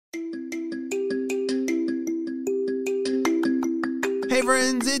Hey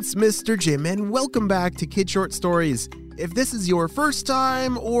friends, it's Mr. Jim, and welcome back to Kid Short Stories. If this is your first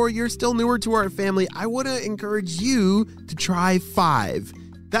time or you're still newer to our family, I want to encourage you to try 5.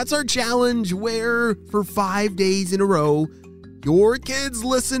 That's our challenge where, for 5 days in a row, your kids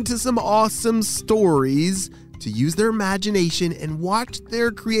listen to some awesome stories to use their imagination and watch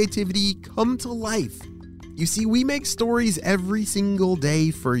their creativity come to life. You see, we make stories every single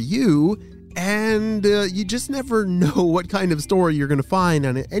day for you, and you just never know what kind of story you're going to find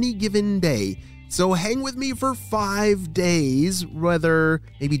on any given day. So hang with me for 5 days, whether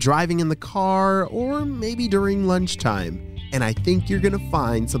maybe driving in the car or maybe during lunchtime. And I think you're going to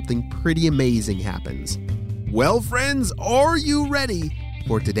find something pretty amazing happens. Well, friends, are you ready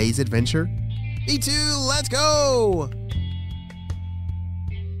for today's adventure? Me too, let's go!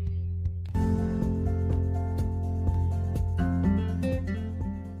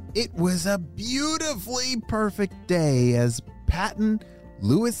 It was a beautifully perfect day as Patton,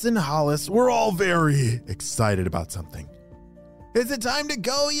 Lewis, and Hollis were all very excited about something. "Is it time to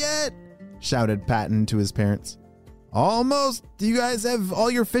go yet?" shouted Patton to his parents. "Almost. Do you guys have all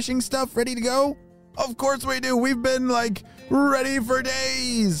your fishing stuff ready to go?" "Of course we do. We've been, ready for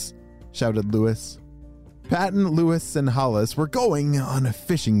days," shouted Lewis. Patton, Lewis, and Hollis were going on a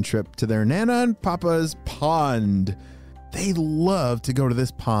fishing trip to their Nana and Papa's pond. They loved to go to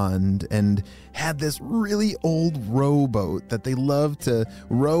this pond and had this really old rowboat that they loved to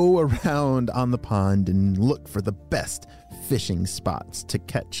row around on the pond and look for the best fishing spots to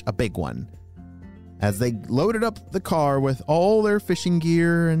catch a big one. As they loaded up the car with all their fishing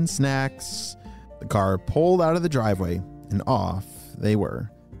gear and snacks, the car pulled out of the driveway and off they were.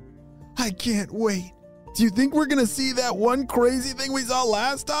 "I can't wait. Do you think we're going to see that one crazy thing we saw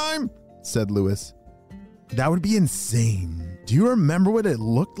last time?" said Lewis. "That would be insane. Do you remember what it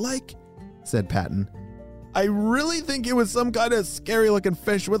looked like?" said Patton. "I really think it was some kind of scary-looking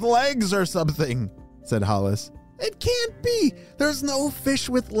fish with legs or something," said Hollis. "It can't be. There's no fish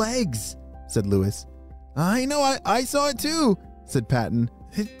with legs," said Lewis. "I know, I saw it too," said Patton.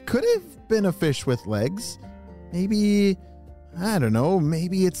 "It could have been a fish with legs. Maybe, I don't know,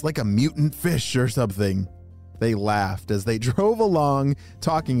 maybe it's like a mutant fish or something." They laughed as they drove along,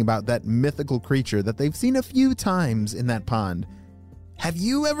 talking about that mythical creature that they've seen a few times in that pond. Have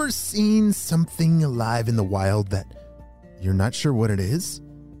you ever seen something alive in the wild that you're not sure what it is?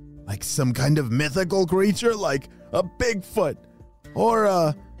 Like some kind of mythical creature, like a Bigfoot or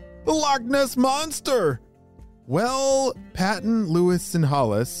a Loch Ness Monster? Well, Patton, Lewis, and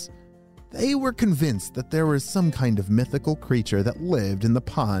Hollis, they were convinced that there was some kind of mythical creature that lived in the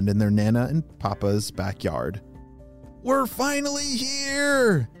pond in their Nana and Papa's backyard. "We're finally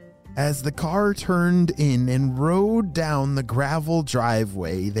here!" As the car turned in and rode down the gravel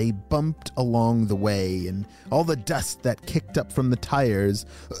driveway, they bumped along the way, and all the dust that kicked up from the tires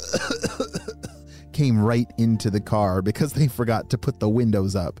came right into the car because they forgot to put the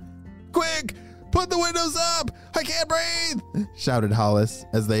windows up. "Quick! Put the windows up! I can't breathe!" shouted Hollis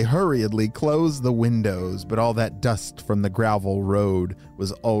as they hurriedly closed the windows, but all that dust from the gravel road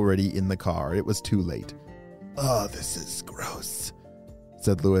was already in the car. It was too late. "Oh, this is gross,"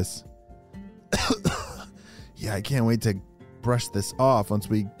 said Lewis. "Yeah, I can't wait to brush this off once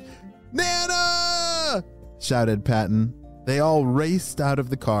we..." "Nana!" shouted Patton. They all raced out of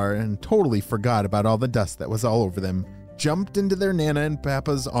the car and totally forgot about all the dust that was all over them, jumped into their Nana and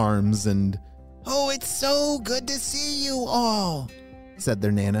Papa's arms and... "Oh, it's so good to see you all," said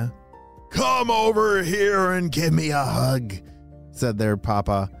their Nana. "Come over here and give me a hug," said their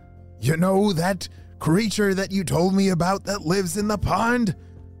Papa. "You know that creature that you told me about that lives in the pond?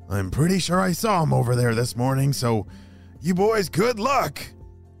 I'm pretty sure I saw him over there this morning, so you boys, good luck."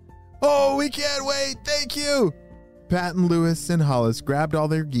 "Oh, we can't wait. Thank you." Patton, Lewis, and Hollis grabbed all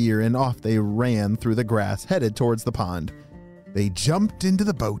their gear and off they ran through the grass, headed towards the pond. They jumped into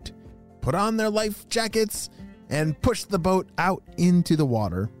the boat, put on their life jackets, and pushed the boat out into the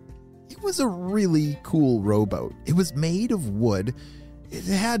water. It was a really cool rowboat. It was made of wood. It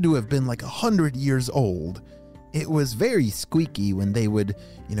had to have been like 100 years old. It was very squeaky when they would,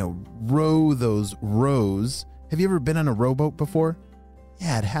 row those rows. Have you ever been on a rowboat before?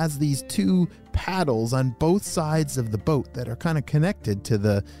 Yeah, it has these 2 paddles on both sides of the boat that are kind of connected to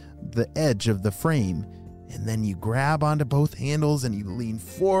the edge of the frame. And then you grab onto both handles and you lean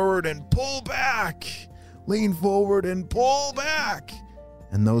forward and pull back. Lean forward and pull back.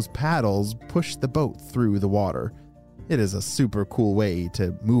 And those paddles push the boat through the water. It is a super cool way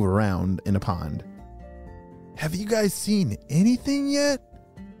to move around in a pond. "Have you guys seen anything yet?"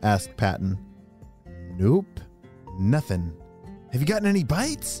 asked Patton. "Nope, nothing." "Have you gotten any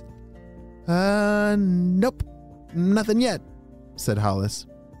bites?" Nope, nothing yet," said Hollis.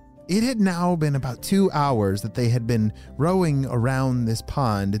 It had now been about 2 hours that they had been rowing around this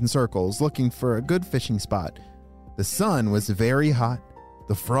pond in circles looking for a good fishing spot. The sun was very hot.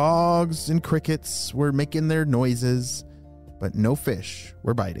 The frogs and crickets were making their noises, but no fish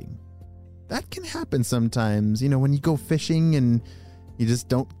were biting. That can happen sometimes, when you go fishing and you just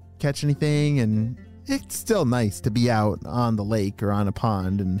don't catch anything, and it's still nice to be out on the lake or on a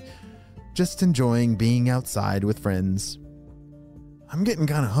pond and just enjoying being outside with friends. I'm getting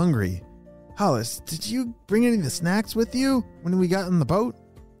kind of hungry. Hollis, did you bring any of the snacks with you when we got on the boat?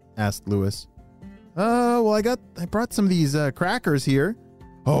 Asked Lewis. Well, I brought some of these crackers here.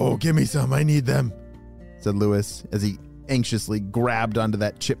 Oh, give me some. I need them, said Lewis as he anxiously grabbed onto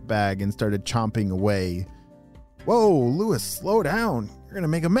that chip bag and started chomping away. Whoa, Lewis, slow down. You're going to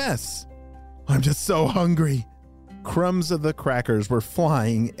make a mess. I'm just so hungry. Crumbs of the crackers were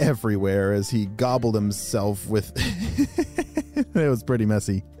flying everywhere as he gobbled himself with... It was pretty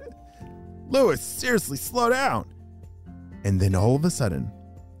messy. Lewis, seriously, slow down. And then all of a sudden,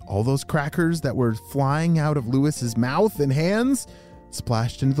 all those crackers that were flying out of Lewis's mouth and hands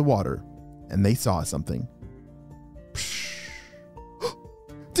splashed into the water, and they saw something.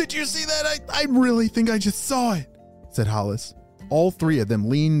 Did you see that? I really think I just saw it, said Hollis. All three of them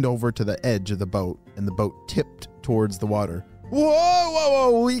leaned over to the edge of the boat, and the boat tipped towards the water.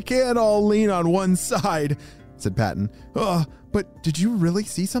 Whoa, we can't all lean on one side, said Patton. But did you really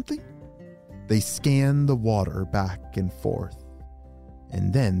see something? They scanned the water back and forth,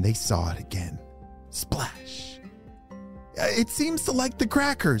 and then they saw it again. Splash. It seems to like the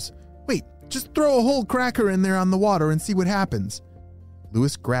crackers. Wait, just throw a whole cracker in there on the water and see what happens.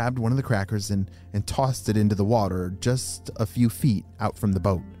 Lewis grabbed one of the crackers and tossed it into the water just a few feet out from the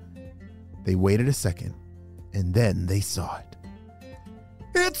boat. They waited a second, and then they saw it.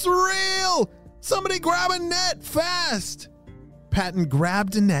 It's real! Somebody grab a net, fast! Patton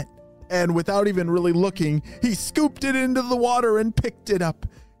grabbed a net, and without even really looking, he scooped it into the water and picked it up.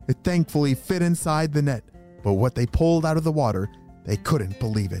 It thankfully fit inside the net, but what they pulled out of the water, they couldn't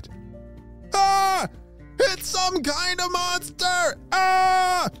believe it. Ah! It's some kind of monster!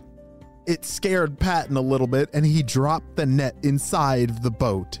 Ah! It scared Patton a little bit, and he dropped the net inside the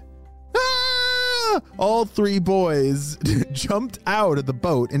boat. Ah! All three boys jumped out of the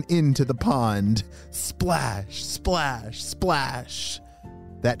boat and into the pond. Splash, splash, splash.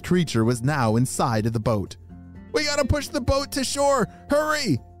 That creature was now inside of the boat. We gotta push the boat to shore!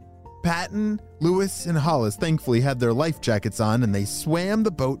 Hurry! Patton, Lewis, and Hollis thankfully had their life jackets on, and they swam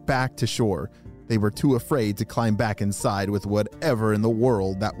the boat back to shore. They were too afraid to climb back inside with whatever in the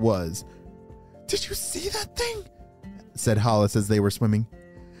world that was. Did you see that thing? Said Hollis as they were swimming.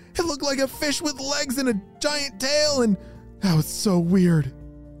 It looked like a fish with legs and a giant tail, and that was so weird.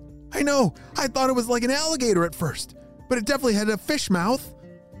 I know, I thought it was like an alligator at first, but it definitely had a fish mouth,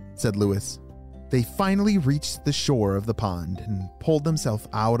 said Lewis. They finally reached the shore of the pond and pulled themselves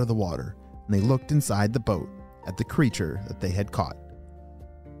out of the water, and they looked inside the boat at the creature that they had caught.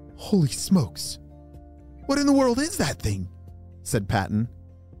 Holy smokes! What in the world is that thing? Said Patton.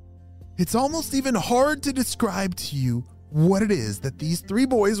 It's almost even hard to describe to you what it is that these three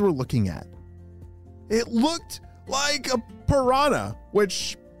boys were looking at. It looked like a piranha,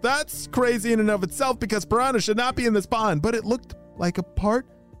 which that's crazy in and of itself because piranha should not be in this pond, but it looked like a part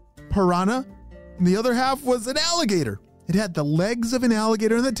piranha and the other half was an alligator. It had the legs of an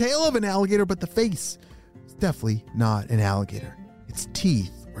alligator and the tail of an alligator, but the face was definitely not an alligator. Its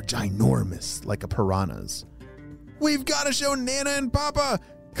teeth were ginormous like a piranha's. We've got to show Nana and Papa!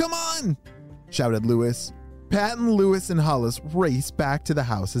 Come on! Shouted Lewis. Patton, Lewis, and Hollis raced back to the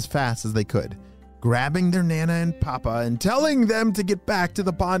house as fast as they could, grabbing their Nana and Papa and telling them to get back to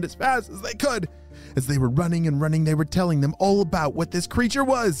the pond as fast as they could. As they were running and running, they were telling them all about what this creature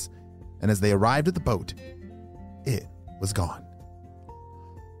was. And as they arrived at the boat, it was gone.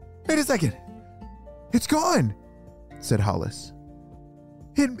 Wait a second. It's gone, said Hollis.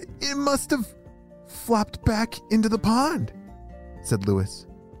 It must have flopped back into the pond, said Lewis.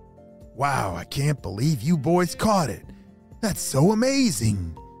 Wow, I can't believe you boys caught it. That's so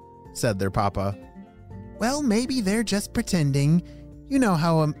amazing, said their papa. Well, maybe they're just pretending. You know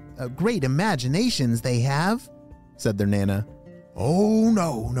how great imaginations they have, said their Nana. Oh,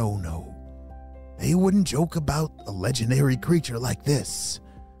 no. They wouldn't joke about a legendary creature like this.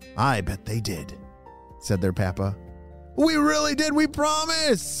 I bet they did, said their papa. We really did, we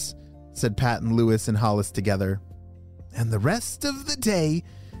promise, said Patton, Lewis, and Hollis together. And the rest of the day,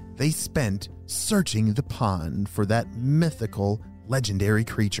 they spent searching the pond for that mythical, legendary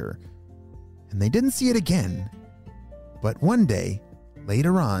creature. And they didn't see it again. But one day,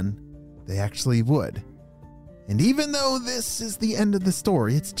 later on, they actually would. And even though this is the end of the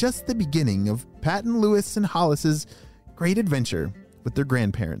story, it's just the beginning of Patton, Lewis, and Hollis's great adventure with their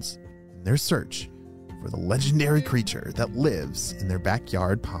grandparents in their search for the legendary creature that lives in their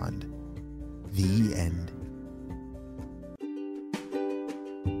backyard pond. The end.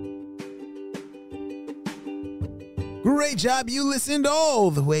 Great job, you listened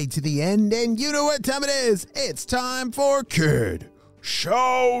all the way to the end, and you know what time it is. It's time for Kid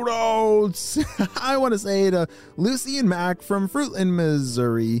Shoutouts. I want to say to Lucy and Mac from Fruitland,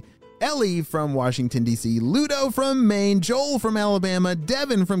 Missouri, Ellie from Washington, D.C., Ludo from Maine, Joel from Alabama,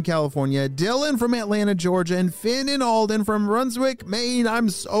 Devin from California, Dylan from Atlanta, Georgia, and Finn and Alden from Brunswick, Maine. I'm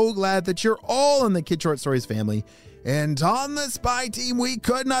so glad that you're all in the Kid Short Stories family. And on the Spy Team, we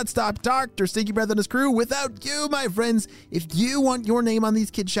could not stop Dr. Stinky Breath and his crew without you, my friends. If you want your name on these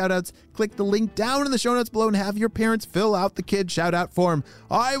kid shoutouts, click the link down in the show notes below and have your parents fill out the kid shoutout form.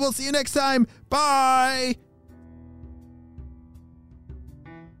 I will see you next time. Bye!